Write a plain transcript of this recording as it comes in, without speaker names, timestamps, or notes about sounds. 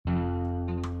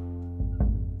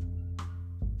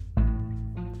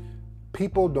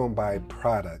People don't buy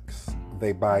products,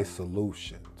 they buy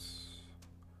solutions.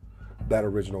 That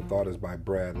original thought is by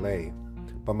Brad Lay.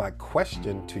 But my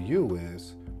question to you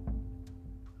is,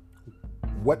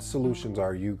 what solutions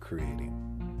are you creating?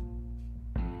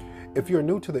 If you're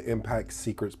new to the Impact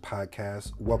Secrets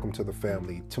podcast, welcome to the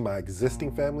family. To my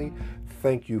existing family,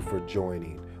 thank you for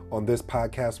joining. On this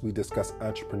podcast, we discuss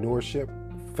entrepreneurship,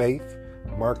 faith,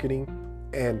 marketing,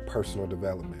 and personal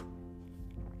development.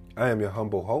 I am your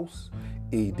humble host,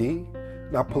 ED.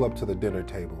 Now pull up to the dinner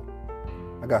table.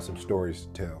 I got some stories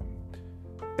to tell.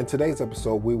 In today's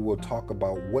episode, we will talk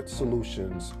about what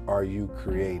solutions are you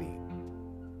creating.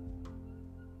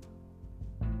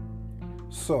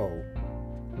 So,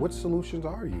 what solutions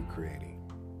are you creating?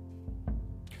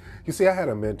 You see, I had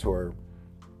a mentor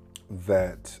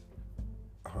that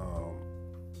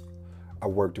I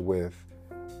worked with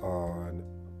on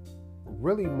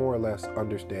really more or less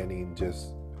understanding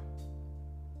just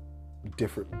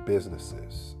different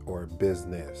businesses or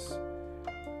business.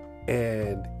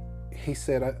 And he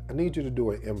said, I need you to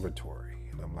do an inventory.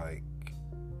 And I'm like,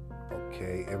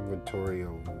 okay, inventory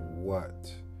of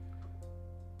what?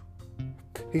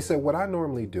 He said, what I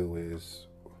normally do is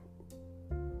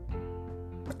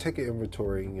I take an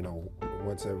inventory,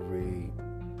 once every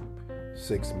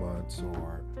 6 months,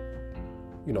 or,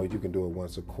 you can do it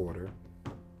once a quarter.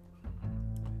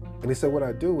 And he said, what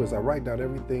I do is I write down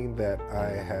everything that I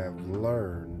have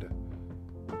learned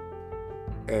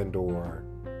and or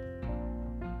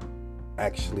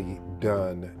actually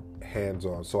done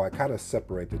hands-on. So I kind of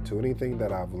separate the two. Anything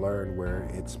that I've learned where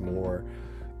it's more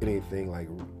anything like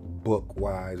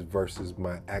book-wise versus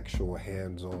my actual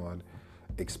hands-on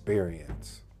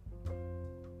experience.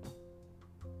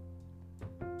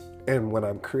 And when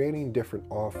I'm creating different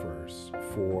offers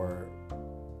for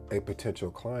a potential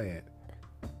client,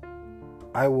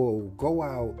 I will go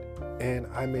out and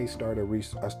I may start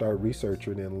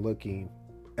researching and looking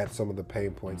at some of the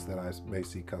pain points that I may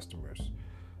see customers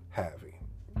having.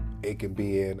 It can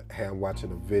be in hand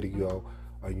watching a video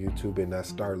on YouTube and I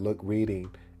start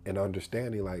reading and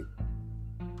understanding like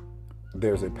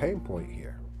there's a pain point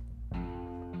here.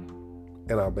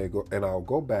 And I'll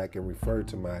go back and refer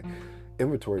to my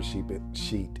inventory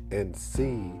sheet and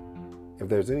see if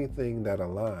there's anything that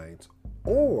aligns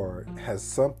or has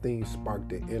something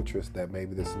sparked an interest that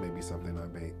maybe this may be something I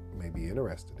may be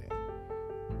interested in.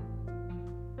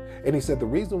 And he said the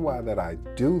reason why that I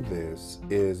do this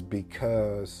is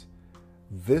because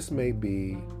this may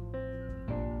be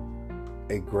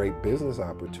a great business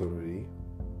opportunity,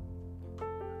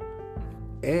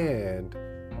 and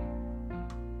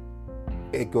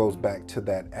it goes back to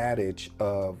that adage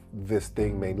of this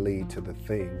thing may lead to the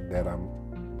thing that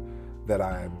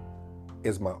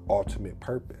is my ultimate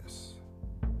purpose.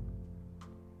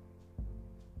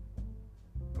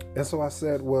 And so I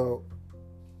said, well,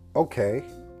 okay,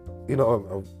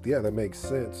 that makes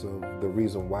sense of the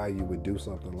reason why you would do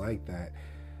something like that.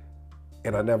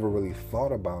 And I never really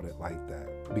thought about it like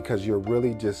that, because you're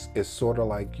really it's sort of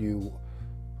like you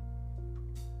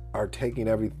are taking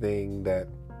everything that,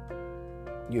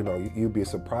 you'd be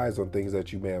surprised on things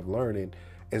that you may have learned. And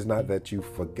it's not that you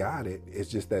forgot it. It's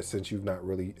just that since you're not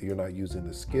using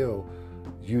the skill,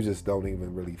 you just don't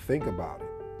even really think about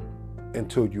it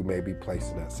until you may be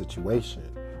placed in that situation.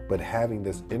 But having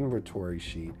this inventory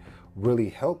sheet really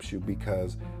helps you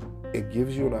because it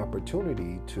gives you an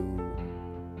opportunity to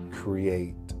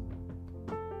create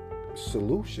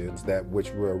solutions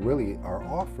which were really our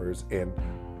offers in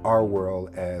our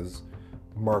world as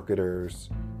marketers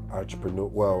or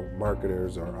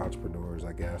entrepreneurs,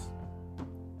 I guess,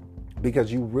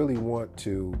 because you really want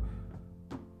to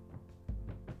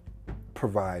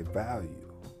provide value.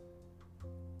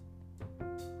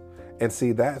 And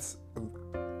see, that's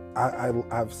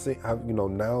I've seen,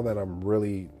 now that I'm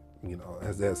really,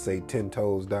 as they say, 10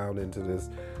 toes down into this,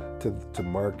 to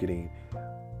marketing.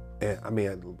 And I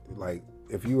mean, like,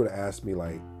 if you were to ask me,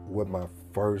 like, what my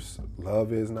first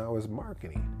love is now, is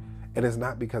marketing. And it's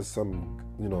not because some,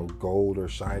 gold or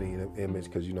shiny image,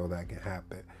 because that can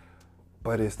happen.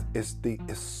 But it's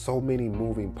so many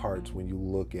moving parts when you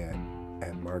look at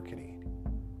marketing.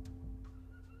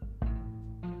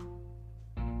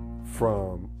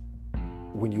 From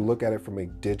when you look at it from a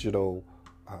digital,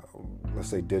 let's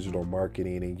say digital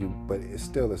marketing, but it's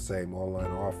still the same,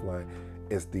 online or offline.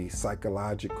 It's the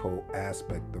psychological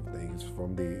aspect of things,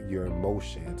 from your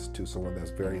emotions to someone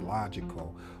that's very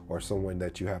logical, or someone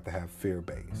that you have to have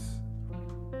fear-based.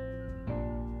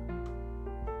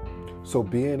 So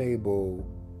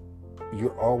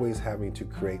you're always having to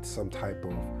create some type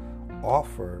of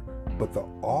offer, but the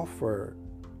offer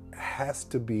has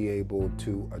to be able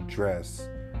to address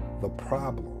the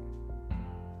problem.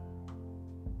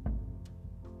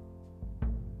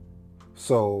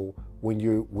 So when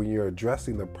you're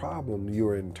addressing the problem,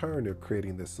 you're in turn you're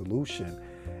creating the solution.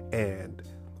 And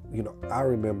I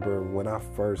remember when I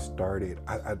first started,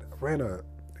 I ran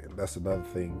that's another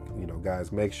thing,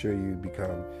 guys, make sure you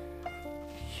become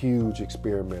huge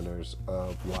experimenters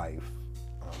of life.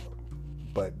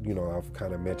 But I've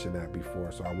kind of mentioned that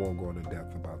before, so I won't go into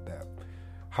depth about that.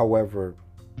 However,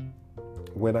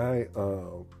 when I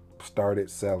started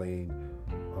selling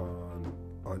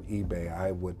on eBay,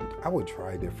 I would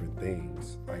try different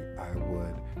things. Like I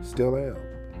would still am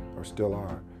or still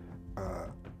are.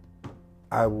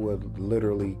 I would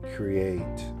literally create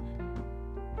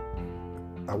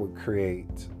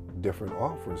different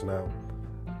offers. Now,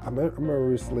 I remember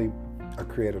recently I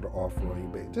created an offer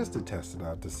on eBay just to test it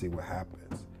out to see what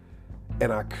happens.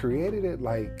 And I created it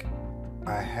like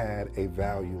I had a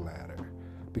value ladder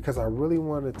because I really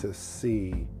wanted to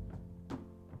see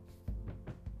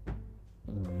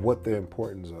what the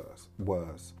importance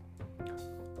was.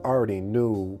 I already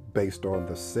knew based on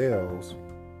the sales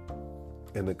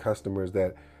and the customers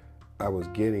that I was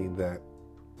getting that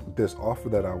this offer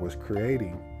that I was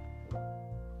creating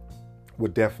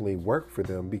would definitely work for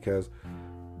them because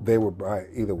they would buy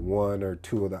either one or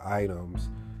two of the items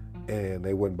and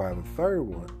they wouldn't buy the third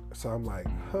one. So I'm like,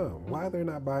 why they're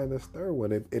not buying this third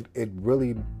one? It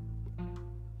really,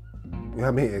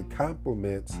 it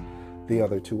complements the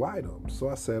other two items. So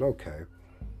I said, okay.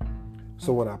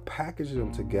 So when I packaged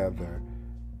them together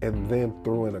and then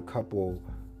threw in a couple,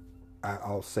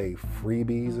 I'll say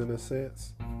freebies in a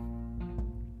sense,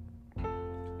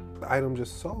 the item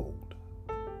just sold.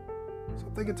 So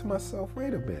I'm thinking to myself,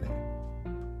 wait a minute.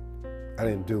 I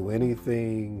didn't do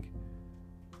anything.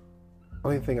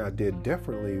 Only thing I did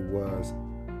differently was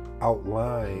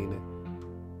outline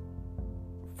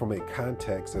from a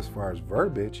context as far as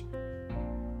verbiage.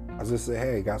 I just say,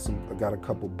 hey, I got a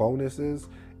couple bonuses,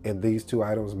 and these two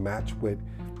items match with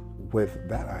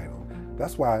that item.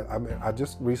 That's why I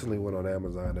just recently went on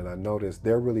Amazon and I noticed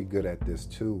they're really good at this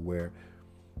too, where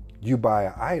you buy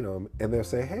an item and they'll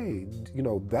say, hey,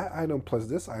 that item plus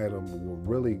this item will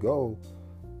really go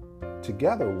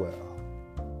together well.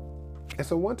 And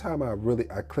so one time I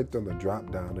clicked on the drop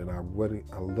down and I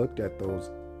looked at those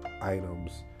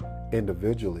items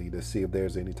individually to see if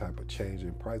there's any type of change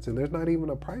in price. And there's not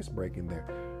even a price break in there.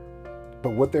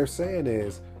 But what they're saying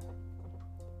is,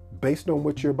 based on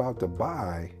what you're about to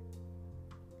buy,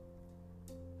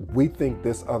 we think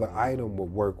this other item will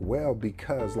work well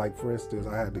because, like, for instance,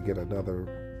 I had to get another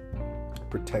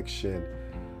protection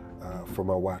for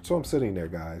my watch. So I'm sitting there,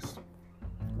 guys.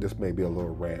 This may be a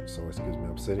little rant, so excuse me.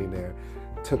 I'm sitting there,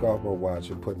 took off my watch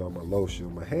and putting on my lotion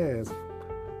on my hands,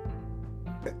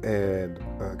 and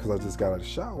because I just got out of the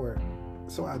shower,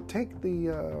 so I take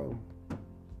my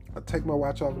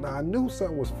watch off. Now I knew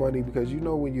something was funny because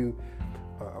when you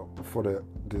for the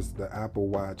Apple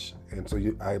Watch, and so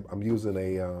I'm using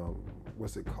a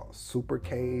what's it called, Super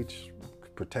Cage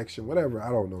protection, whatever. I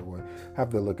don't know what. I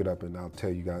have to look it up and I'll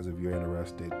tell you guys if you're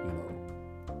interested.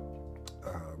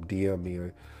 DM me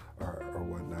or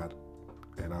whatnot,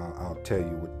 and I'll tell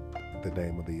you what the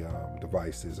name of the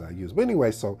device is I use. But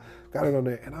anyway, so got it on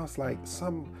there, and I was like,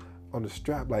 some on the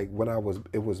strap, like when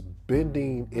it was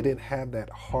bending, it didn't have that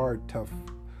hard, tough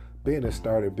bend. It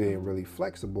started being really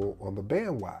flexible on the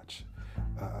band watch.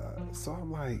 So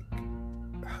I'm like,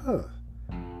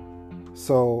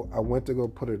 So I went to go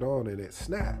put it on and it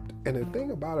snapped. And the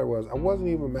thing about it was, I wasn't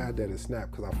even mad that it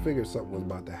snapped because I figured something was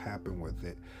about to happen with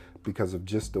it because of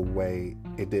just the way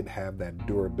it didn't have that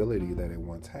durability that it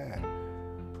once had.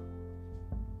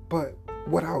 But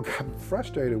what I got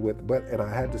frustrated with, and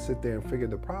I had to sit there and figure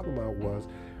the problem out, was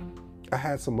I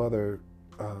had some other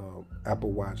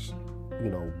Apple Watch,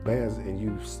 bands,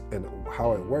 and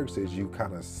how it works is you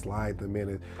kind of slide them in.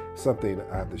 It's something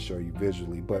I have to show you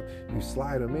visually, but you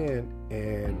slide them in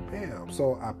and bam.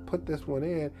 So I put this one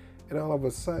in, and all of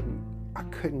a sudden I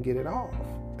couldn't get it off,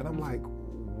 and I'm like,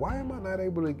 why am I not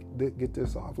able to get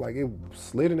this off? Like, it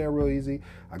slid in there real easy.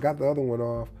 I got the other one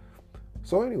off.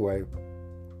 So anyway,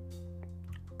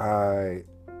 I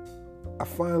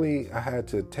finally had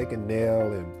to take a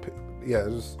nail and it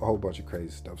was just a whole bunch of crazy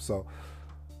stuff. So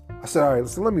I said, all right,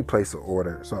 so let me place an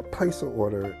order. So I placed an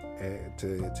order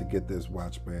to get this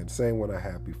watch band, same one I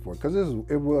had before, because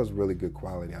it was really good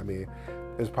quality. I mean,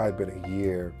 it's probably been a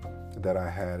year that I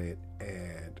had it,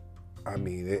 and I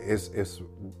mean, it's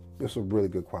a really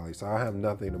good quality. So I have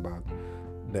nothing about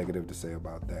negative to say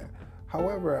about that.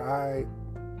 However, I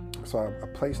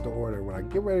placed the order. When I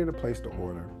get ready to place an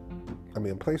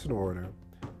order,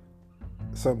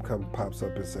 something pops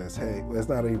up and says, hey, it's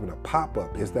not even a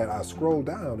pop-up. It's that I scroll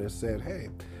down and said, hey,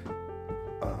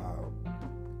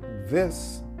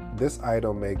 this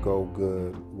item may go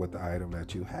good with the item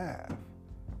that you have.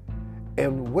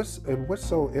 And what's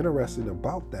so interesting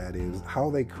about that is how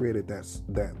they created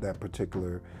that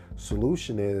particular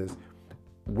solution is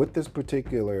with this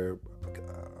particular,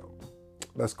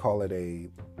 let's call it a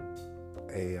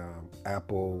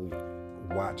Apple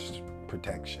Watch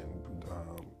protection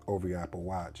over your Apple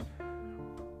Watch.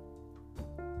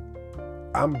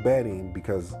 I'm betting,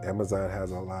 because Amazon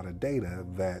has a lot of data,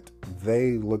 that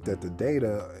they looked at the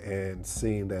data and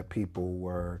seen that people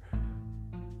were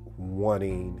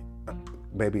wanting,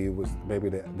 maybe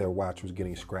their watch was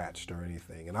getting scratched or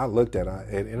anything. And I looked at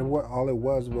it, and what all it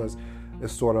was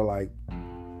it's sort of like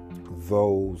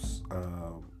those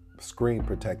screen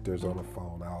protectors on a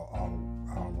phone.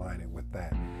 I'll align it with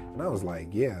that. And I was like,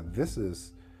 yeah, this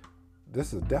is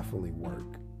definitely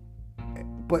work.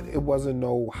 But it wasn't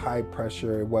no high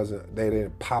pressure. They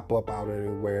didn't pop up out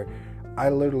anywhere. I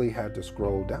literally had to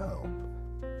scroll down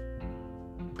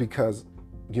because,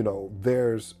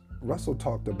 Russell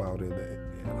talked about it,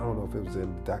 and I don't know if it was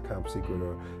in .com Secret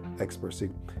or Expert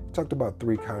Secret, he talked about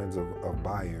 3 kinds of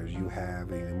buyers. You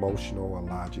have an emotional, a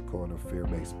logical, and a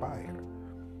fear-based buyer.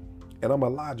 And I'm a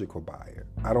logical buyer.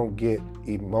 I don't get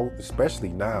especially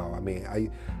now. I mean,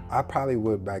 I probably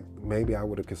would maybe I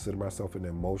would have considered myself an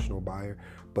emotional buyer,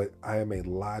 but I am a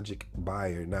logic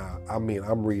buyer. Now, I mean,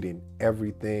 I'm reading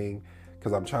everything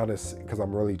because I'm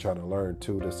really trying to learn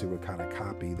too, to see what kind of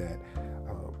copy that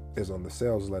is on the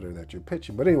sales letter that you're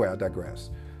pitching. But anyway, I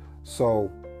digress.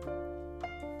 So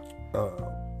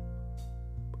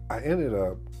I ended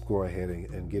up going ahead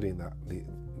and getting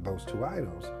those 2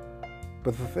 items.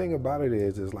 But the thing about it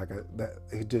is that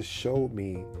it just showed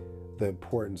me the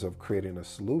importance of creating a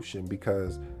solution,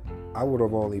 because I would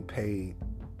have only paid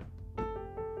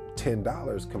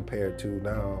 $10 compared to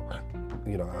now,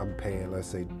 I'm paying, let's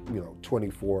say,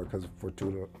 $24 because for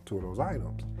two of those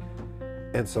items.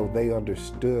 And so they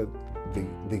understood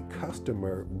the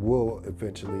customer will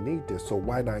eventually need this, so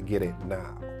why not get it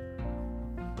now?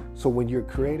 So when you're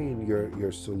creating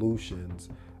your solutions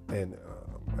and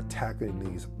tackling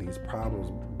these problems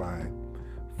by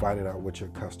finding out what your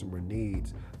customer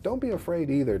needs, don't be afraid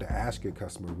either to ask your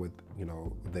customer what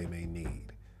they may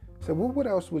need. So, well, what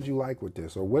else would you like with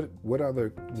this, or what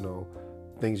other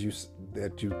things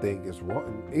that you think is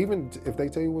wrong? Even if they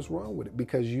tell you what's wrong with it,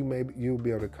 because you'll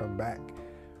be able to come back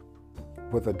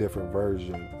with a different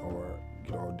version or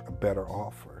a better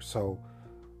offer. So,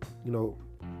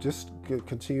 just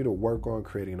continue to work on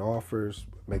creating offers,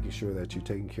 making sure that you're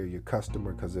taking care of your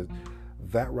customer, because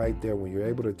that right there, when you're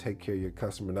able to take care of your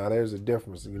customer, now there's a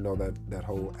difference. That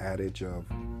whole adage of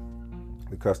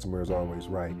the customer is always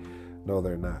right. No,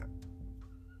 they're not.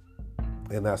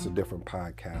 And that's a different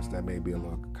podcast. That may be a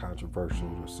little controversial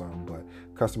or something, but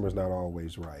customer's not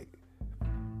always right.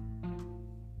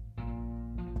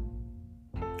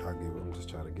 I'm just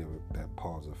trying to give it that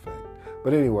pause effect.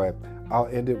 But anyway, I'll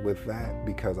end it with that,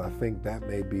 because I think that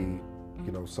may be,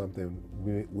 something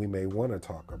we may want to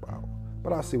talk about.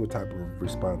 But I'll see what type of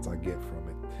response I get from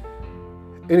it.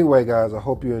 Anyway, guys, I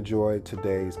hope you enjoyed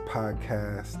today's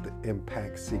podcast, the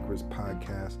Impact Secrets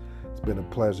podcast. It's been a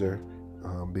pleasure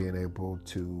being able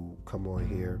to come on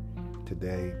here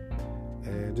today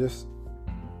and just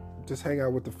hang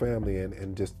out with the family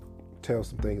and just tell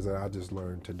some things that I just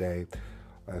learned today,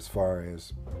 as far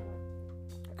as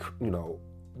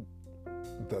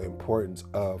the importance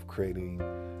of creating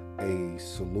a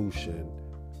solution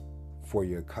for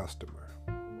your customer.